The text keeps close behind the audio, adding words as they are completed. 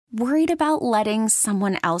Worried about letting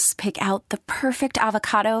someone else pick out the perfect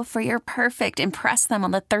avocado for your perfect impress them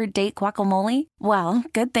on the third date guacamole? Well,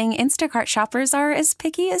 good thing Instacart shoppers are as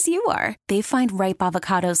picky as you are. They find ripe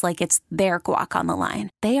avocados like it's their guac on the line.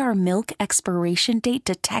 They are milk expiration date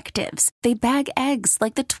detectives. They bag eggs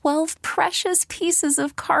like the 12 precious pieces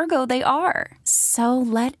of cargo they are. So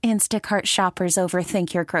let Instacart shoppers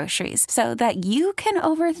overthink your groceries so that you can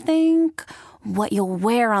overthink what you'll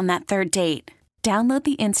wear on that third date. Download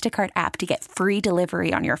the Instacart app to get free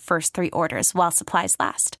delivery on your first 3 orders while supplies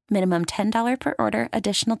last. Minimum $10 per order.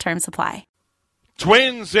 Additional terms apply.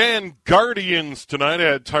 Twins and Guardians tonight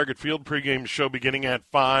at Target Field. Pregame show beginning at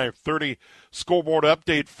 5:30. Scoreboard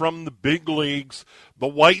update from the big leagues. The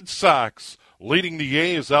White Sox leading the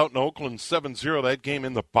A's out in Oakland 7-0. That game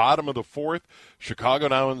in the bottom of the fourth. Chicago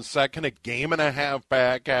now in second, a game and a half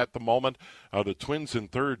back at the moment. The Twins in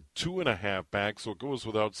third, 2.5 back, so it goes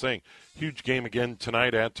without saying. Huge game again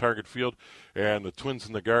tonight at Target Field, and the Twins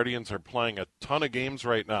and the Guardians are playing a ton of games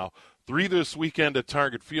right now. 3 this weekend at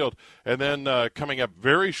Target Field, and then coming up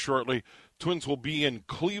very shortly, Twins will be in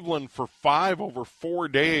Cleveland for 5 over 4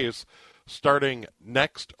 days, starting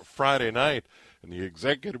next Friday night. And the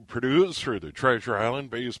executive producer of the Treasure Island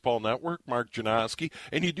Baseball Network, Mark Janoski,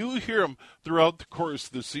 and you do hear him throughout the course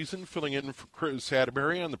of the season, filling in for Chris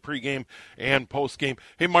Atterbury on the pregame and postgame.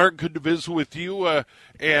 Hey, Mark, good to visit with you,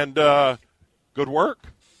 and good work.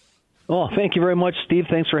 Oh, thank you very much, Steve.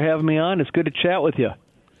 Thanks for having me on. It's good to chat with you.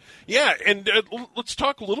 Yeah, and let's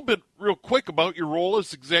talk a little bit real quick about your role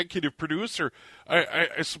as executive producer.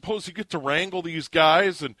 I suppose you get to wrangle these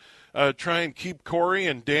guys and try and keep Corey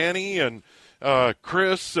and Danny and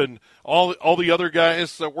Chris and all the other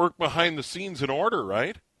guys that work behind the scenes in order,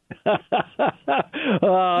 right?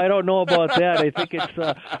 I don't know about that. I think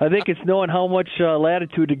it's knowing how much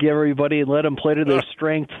latitude to give everybody and let them play to their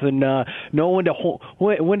strengths and know when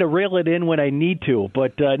to reel it in when I need to.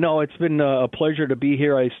 But no, it's been a pleasure to be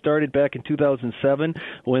here. I started back in 2007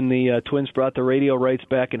 when the Twins brought the radio rights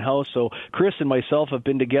back in house. So Chris and myself have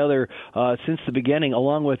been together since the beginning,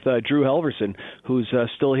 along with Drew Helverson, who's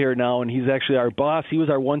still here now, and he's actually our boss. He was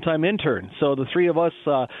our one-time intern. So the three of us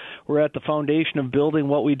were at the foundation of building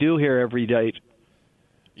what we do here every day.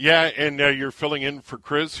 Yeah, and you're filling in for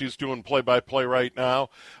Chris. He's doing play-by-play right now,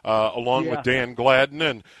 along with Dan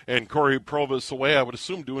Gladden and Corey Provis away, I would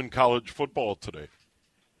assume, doing college football today.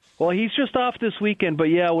 Well, he's just off this weekend, but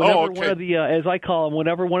yeah, whenever one of the, as I call them,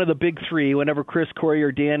 whenever one of the big three, whenever Chris, Corey,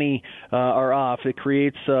 or Danny are off, it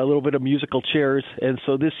creates a little bit of musical chairs. And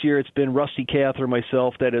so this year it's been Rusty Kath or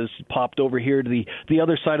myself that has popped over here to the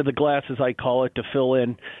other side of the glass, as I call it, to fill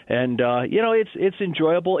in. And, it's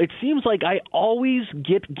enjoyable. It seems like I always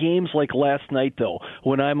get games like last night, though,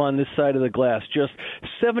 when I'm on this side of the glass. Just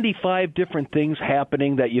 75 different things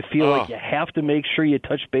happening that you feel like you have to make sure you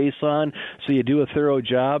touch base on so you do a thorough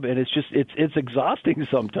job. And it's exhausting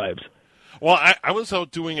sometimes. Well, I was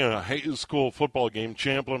out doing a high school football game,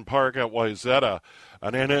 Champlain Park at Wayzata,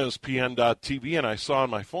 on NSPN.TV, and I saw on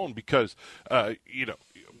my phone because,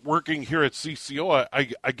 working here at CCO,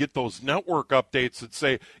 I get those network updates that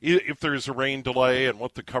say if there's a rain delay and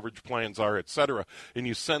what the coverage plans are, et cetera, and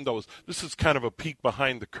you send those. This is kind of a peek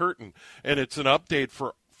behind the curtain, and it's an update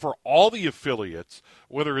for all the affiliates,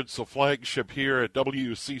 whether it's the flagship here at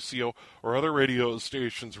WCCO or other radio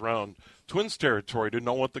stations around Twins territory, to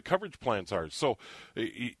know what the coverage plans are. So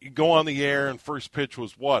you go on the air, and first pitch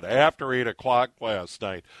was after 8 o'clock last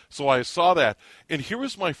night. So I saw that, and here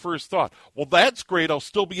was my first thought. Well, that's great. I'll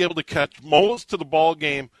still be able to catch most of the ball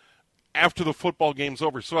game after the football game's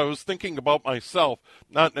over. So I was thinking about myself,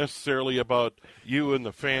 not necessarily about you and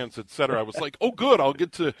the fans, et cetera. I was like, oh, good, I'll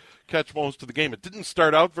get to catch most of the game. It didn't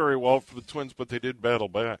start out very well for the Twins, but they did battle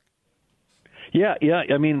back. Yeah.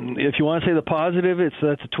 I mean, if you want to say the positive, it's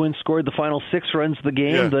that the Twins scored the final 6 runs of the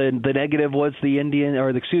game. Yeah. The negative was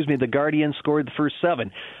the Guardians scored the first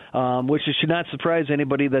 7. Which should not surprise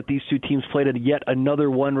anybody that these two teams played yet another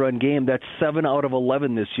one-run game. That's 7 out of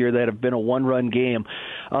 11 this year that have been a one-run game.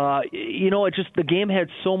 The game had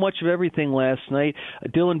so much of everything last night.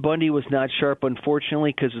 Dylan Bundy was not sharp,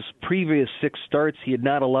 unfortunately, because his previous 6 starts, he had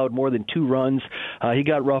not allowed more than 2 runs. He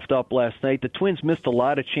got roughed up last night. The Twins missed a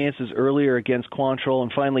lot of chances earlier against Quantrill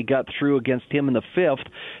and finally got through against him in the 5th.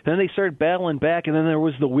 Then they started battling back, and then there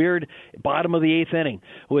was the weird bottom of the 8th inning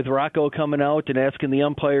with Rocco coming out and asking the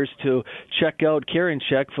umpires to check out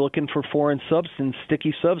Karinchak for looking for foreign substance,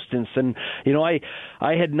 sticky substance. And,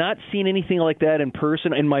 I had not seen anything like that in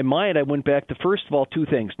person. in my mind, I went back to, first of all, two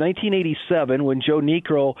things. 1987, when Joe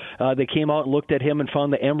Niekro, they came out and looked at him and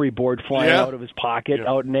found the Emery board flying out of his pocket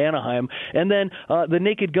out in Anaheim. And then the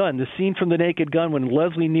Naked Gun, the scene from the Naked Gun when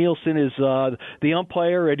Leslie Nielsen is the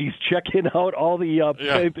umpire and he's checking out all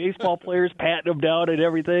the baseball players, patting them down and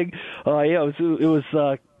everything. It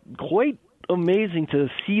was quite amazing to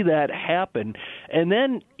see that happen. And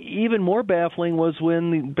then even more baffling was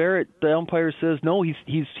when Barrett, the umpire, says, no, he's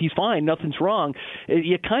fine, nothing's wrong.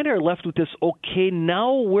 You kind of are left with this, okay,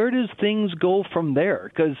 now where does things go from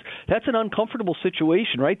there? Because that's an uncomfortable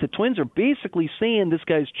situation, right? The Twins are basically saying this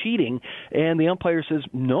guy's cheating, and the umpire says,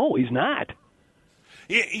 no, he's not.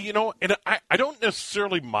 You know, and I don't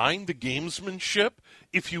necessarily mind the gamesmanship,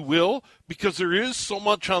 if you will, because there is so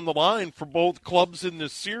much on the line for both clubs in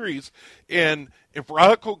this series. And if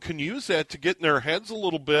Rocco can use that to get in their heads a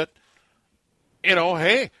little bit, you know,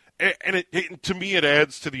 hey, and to me it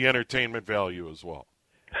adds to the entertainment value as well.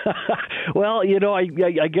 Well, you know, I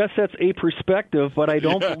guess that's a perspective, but I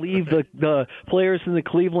don't believe the players in the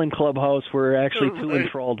Cleveland clubhouse were actually too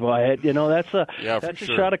enthralled by it. You know, that's a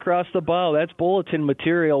shot across the bow. That's bulletin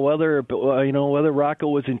material, whether Rocco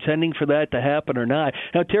was intending for that to happen or not.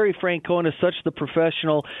 Now, Terry Francona is such the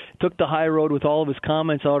professional, took the high road with all of his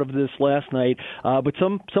comments out of this last night, but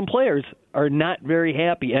some players are not very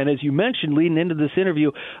happy. And as you mentioned, leading into this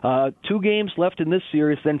interview, 2 games left in this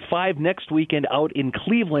series, then 5 next weekend out in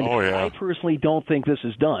Cleveland. Oh, yeah. I personally don't think this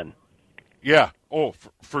is done. Yeah,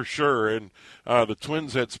 for sure. And the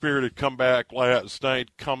Twins had spirited comeback last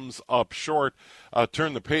night, comes up short.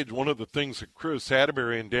 Turn the page. One of the things that Chris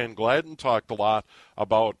Atterbury and Dan Gladden talked a lot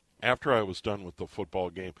about after I was done with the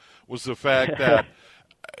football game was the fact that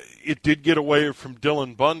it did get away from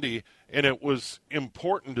Dylan Bundy, and it was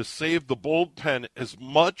important to save the bullpen as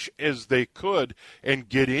much as they could and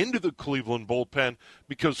get into the Cleveland bullpen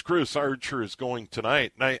because Chris Archer is going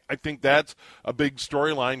tonight. And I think that's a big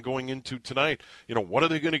storyline going into tonight. You know, what are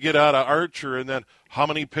they going to get out of Archer, and then how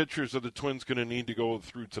many pitchers are the Twins going to need to go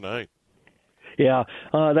through tonight? Yeah,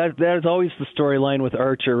 that is always the storyline with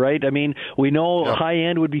Archer, right? I mean, we know high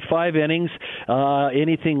end would be 5 innings.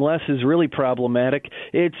 Anything less is really problematic.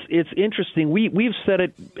 It's interesting. We've said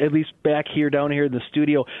it, at least back here, down here in the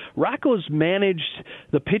studio. Rocco's managed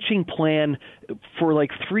the pitching plan for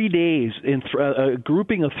like 3 days, in a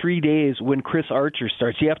grouping of 3 days when Chris Archer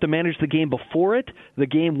starts. You have to manage the game before it, the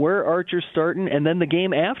game where Archer's starting, and then the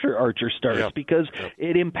game after Archer starts because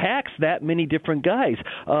it impacts that many different guys.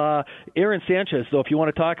 Aaron Sanchez, though, if you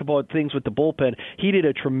want to talk about things with the bullpen, he did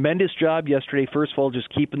a tremendous job yesterday, first of all, just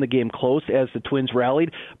keeping the game close as the Twins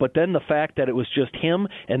rallied, but then the fact that it was just him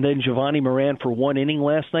and then Giovanni Moran for 1 inning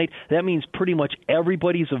last night, that means pretty much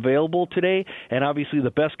everybody's available today, and obviously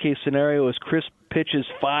the best-case scenario is Chris pitches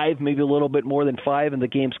 5, maybe a little bit more than 5, and the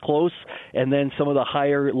game's close, and then some of the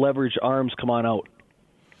higher leverage arms come on out.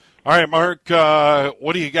 All right, Mark,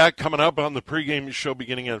 what do you got coming up on the pregame show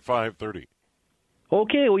beginning at 5:30?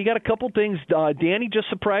 Okay, well, you got a couple things. Danny just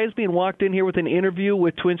surprised me and walked in here with an interview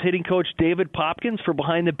with Twins hitting coach David Popkins for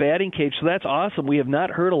Behind the Batting Cage, so that's awesome. We have not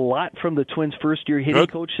heard a lot from the Twins' first-year hitting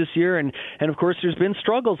coach this year, and of course, there's been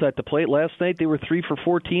struggles at the plate. Last night, they were 3 for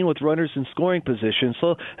 14 with runners in scoring position,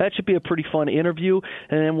 so that should be a pretty fun interview,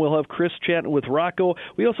 and then we'll have Chris chatting with Rocco.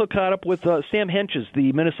 We also caught up with Sam Hentges,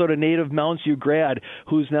 the Minnesota native Mounds View grad,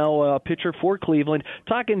 who's now a pitcher for Cleveland,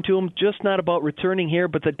 talking to him just not about returning here,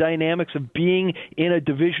 but the dynamics of being in a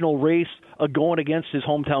divisional race going against his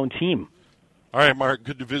hometown team. All right, Mark,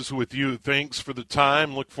 good to visit with you. Thanks for the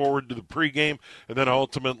time. Look forward to the pregame, and then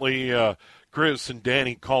ultimately Chris and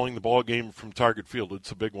Danny calling the ball game from Target Field.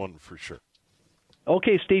 It's a big one for sure.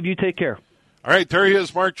 Okay, Steve, you take care. All right, there he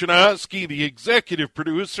is, Mark Janoski, the executive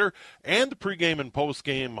producer and the pregame and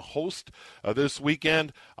postgame host this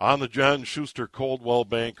weekend on the John Schuster Coldwell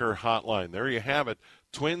Banker Hotline. There you have it.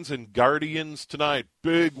 Twins and Guardians tonight.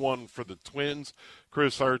 Big one for the Twins.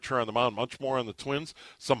 Chris Archer on the mound. Much more on the Twins.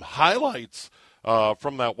 Some highlights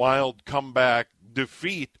from that wild comeback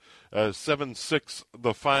defeat. 7-6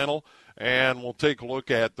 the final. And we'll take a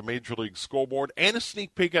look at the Major League scoreboard and a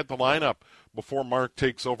sneak peek at the lineup before Mark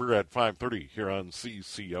takes over at 5:30 here on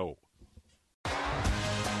CCO.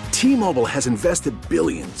 T-Mobile has invested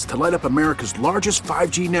billions to light up America's largest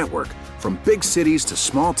 5G network, from big cities to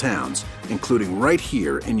small towns, including right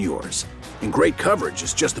here in yours. And great coverage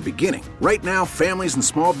is just the beginning. Right now, families and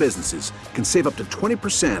small businesses can save up to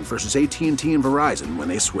 20% versus AT&T and Verizon when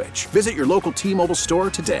they switch. Visit your local T-Mobile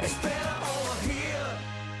store today.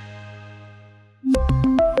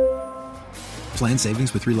 Plan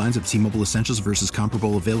savings with 3 lines of T-Mobile Essentials versus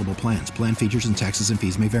comparable available plans. Plan features and taxes and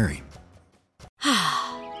fees may vary.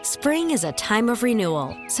 Spring is a time of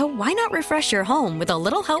renewal, so why not refresh your home with a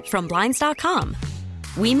little help from Blinds.com?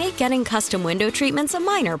 We make getting custom window treatments a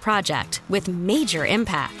minor project with major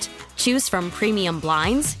impact. Choose from premium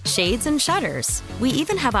blinds, shades, and shutters. We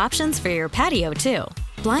even have options for your patio, too.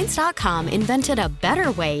 Blinds.com invented a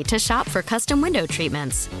better way to shop for custom window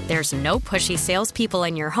treatments. There's no pushy salespeople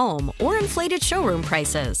in your home or inflated showroom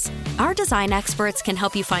prices. Our design experts can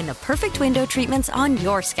help you find the perfect window treatments on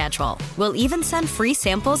your schedule. We'll even send free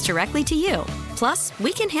samples directly to you. Plus,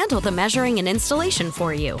 we can handle the measuring and installation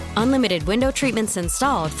for you. Unlimited window treatments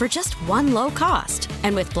installed for just one low cost.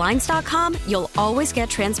 And with Blinds.com, you'll always get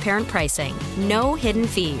transparent pricing. No hidden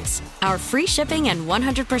fees. Our free shipping and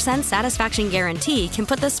 100% satisfaction guarantee can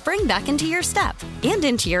put the spring back into your step and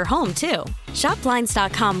into your home, too. Shop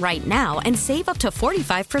Blinds.com right now and save up to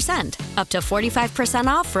 45%. Up to 45%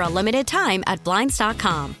 off for a limited time at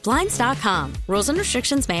Blinds.com. Blinds.com. Rules and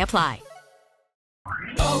restrictions may apply.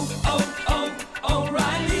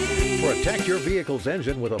 O'Reilly. Protect your vehicle's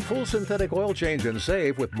engine with a full synthetic oil change and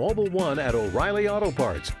save with Mobil 1 at O'Reilly Auto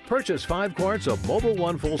Parts. Purchase 5 quarts of Mobil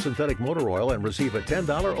 1 full synthetic motor oil and receive a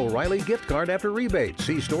 $10 O'Reilly gift card after rebate.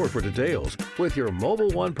 See store for details. With your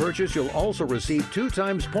Mobil 1 purchase, you'll also receive 2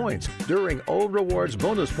 times points during O Rewards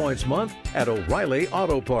Bonus Points Month at O'Reilly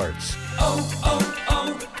Auto Parts.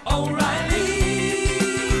 O'Reilly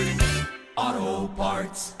Auto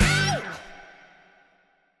Parts.